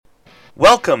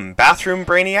Welcome, bathroom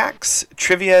brainiacs,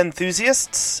 trivia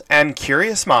enthusiasts, and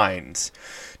curious minds,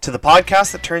 to the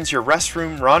podcast that turns your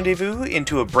restroom rendezvous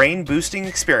into a brain-boosting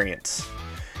experience.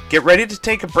 Get ready to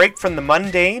take a break from the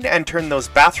mundane and turn those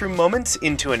bathroom moments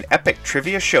into an epic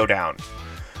trivia showdown.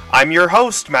 I'm your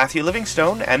host, Matthew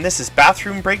Livingstone, and this is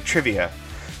Bathroom Break Trivia,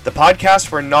 the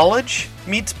podcast where knowledge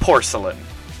meets porcelain.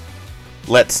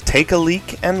 Let's take a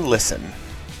leak and listen.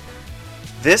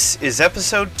 This is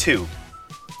episode 2.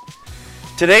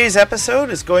 Today's episode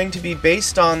is going to be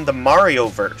based on the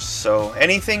Mario-verse, so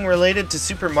anything related to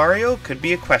Super Mario could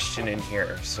be a question in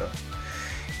here, so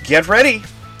get ready!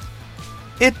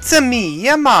 It's-a me,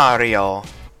 Mario!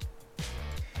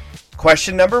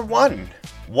 Question number 1.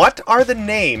 What are the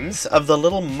names of the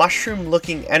little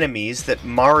mushroom-looking enemies that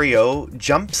Mario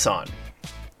jumps on?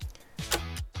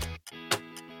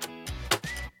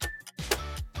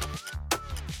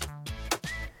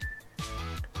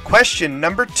 Question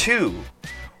number 2.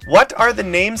 What are the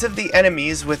names of the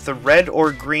enemies with the red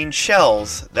or green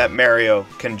shells that Mario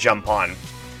can jump on?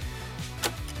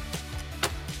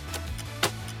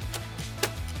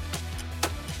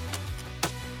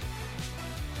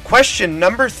 Question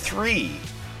number 3.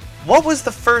 What was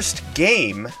the first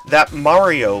game that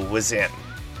Mario was in?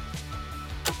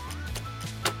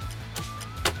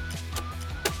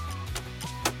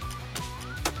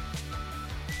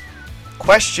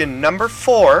 Question number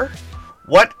 4.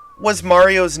 What was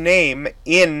Mario's name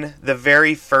in the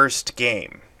very first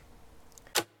game?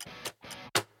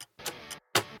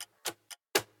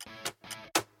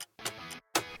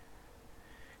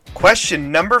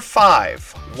 Question number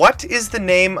 5. What is the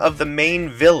name of the main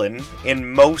villain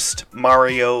in most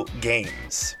Mario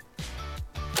games?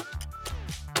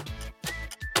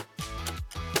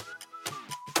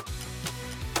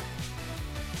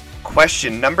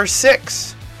 Question number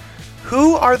 6.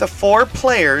 Who are the 4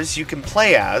 players you can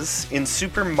play as in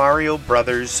Super Mario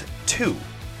Bros. 2?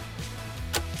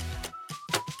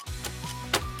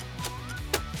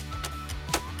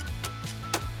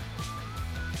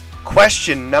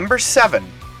 Question number 7.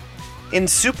 In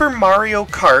Super Mario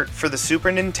Kart for the Super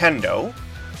Nintendo,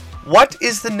 what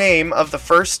is the name of the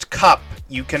first cup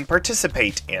you can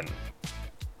participate in?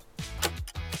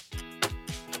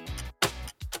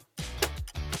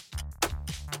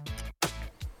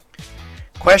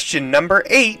 Question number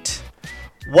 8.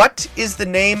 What is the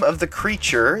name of the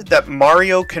creature that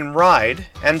Mario can ride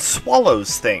and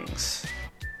swallows things?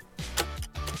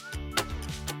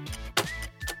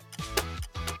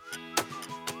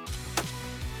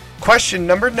 Question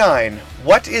number 9.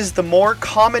 What is the more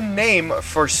common name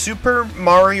for Super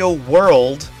Mario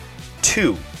World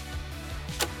 2?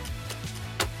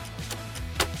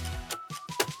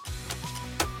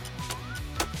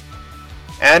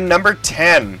 And number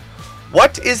 10.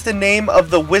 What is the name of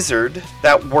the wizard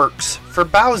that works for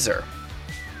Bowser?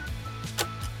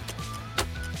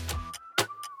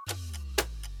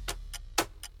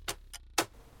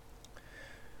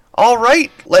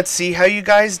 Alright, let's see how you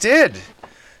guys did.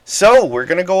 So, we're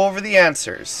going to go over the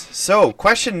answers. So,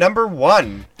 question number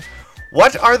 1.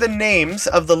 What are the names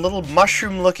of the little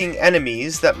mushroom-looking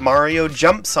enemies that Mario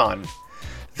jumps on?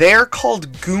 They are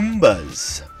called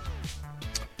Goombas.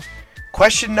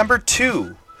 Question number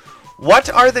 2.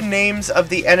 What are the names of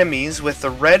the enemies with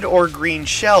the red or green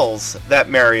shells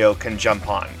that Mario can jump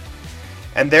on?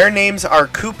 And their names are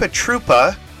Koopa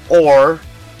Troopa, or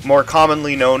more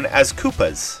commonly known as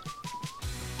Koopas.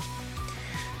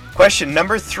 Question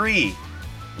number 3.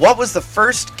 What was the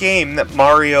first game that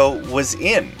Mario was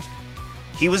in?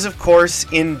 He was, of course,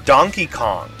 in Donkey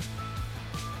Kong.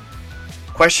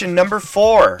 Question number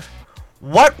 4.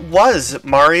 What was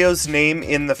Mario's name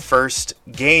in the first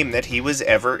game that he was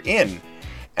ever in?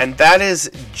 And that is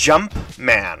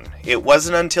Jumpman. It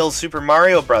wasn't until Super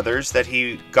Mario Bros. That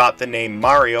he got the name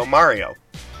Mario.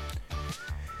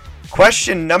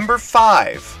 Question number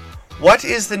 5. What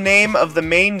is the name of the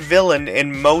main villain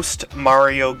in most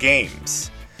Mario games?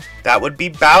 That would be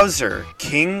Bowser,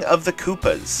 King of the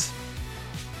Koopas.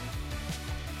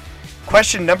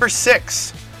 Question number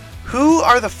 6. Who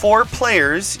are the 4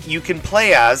 players you can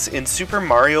play as in Super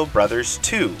Mario Bros.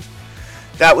 2?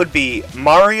 That would be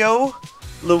Mario,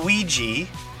 Luigi,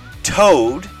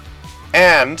 Toad,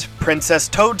 and Princess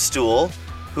Toadstool,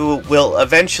 who will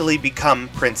eventually become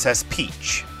Princess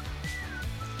Peach.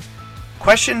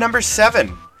 Question number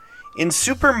 7. In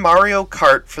Super Mario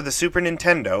Kart for the Super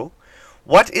Nintendo,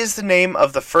 what is the name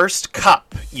of the first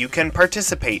cup you can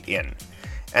participate in?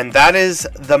 And that is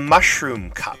the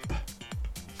Mushroom Cup.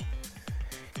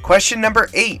 Question number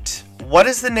 8. What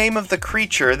is the name of the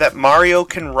creature that Mario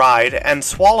can ride and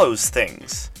swallows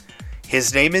things?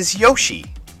 His name is Yoshi.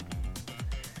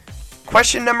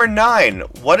 Question number 9.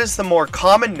 What is the more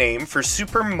common name for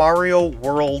Super Mario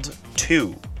World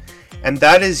 2? And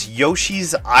that is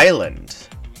Yoshi's Island.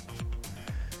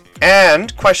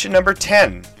 And question number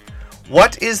 10.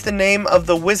 What is the name of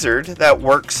the wizard that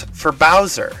works for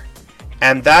Bowser?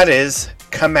 And that is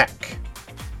Kamek.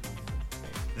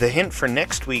 The hint for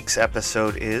next week's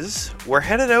episode is, we're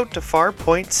headed out to Far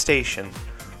Point Station.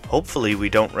 Hopefully we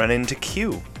don't run into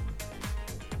Q.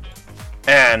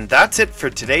 And that's it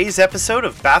for today's episode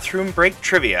of Bathroom Break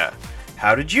Trivia.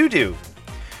 How did you do?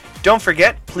 Don't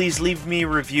forget, please leave me a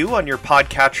review on your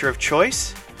podcatcher of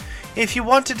choice. If you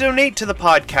want to donate to the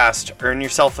podcast, earn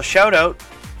yourself a shout out,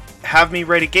 have me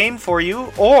write a game for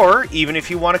you, or even if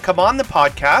you want to come on the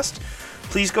podcast,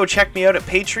 please go check me out at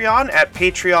Patreon at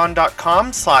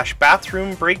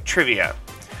patreon.com/bathroombreaktrivia.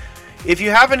 If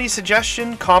you have any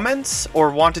suggestion, comments,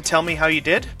 or want to tell me how you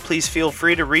did, please feel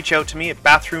free to reach out to me at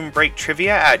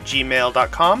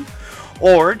bathroombreaktrivia@gmail.com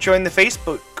or join the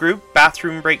Facebook group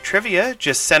Bathroom Break Trivia.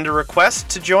 Just send a request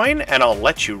to join and I'll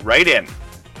let you right in.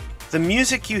 The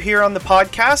music you hear on the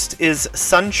podcast is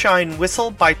Sunshine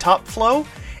Whistle by Top Flow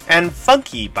and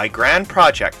Funky by Grand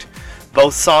Project.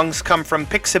 Both songs come from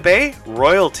Pixabay,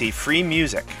 royalty-free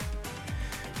music.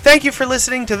 Thank you for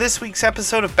listening to this week's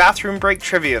episode of Bathroom Break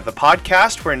Trivia, the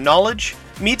podcast where knowledge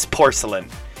meets porcelain.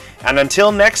 And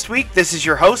until next week, this is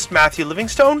your host, Matthew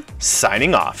Livingstone,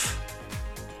 signing off.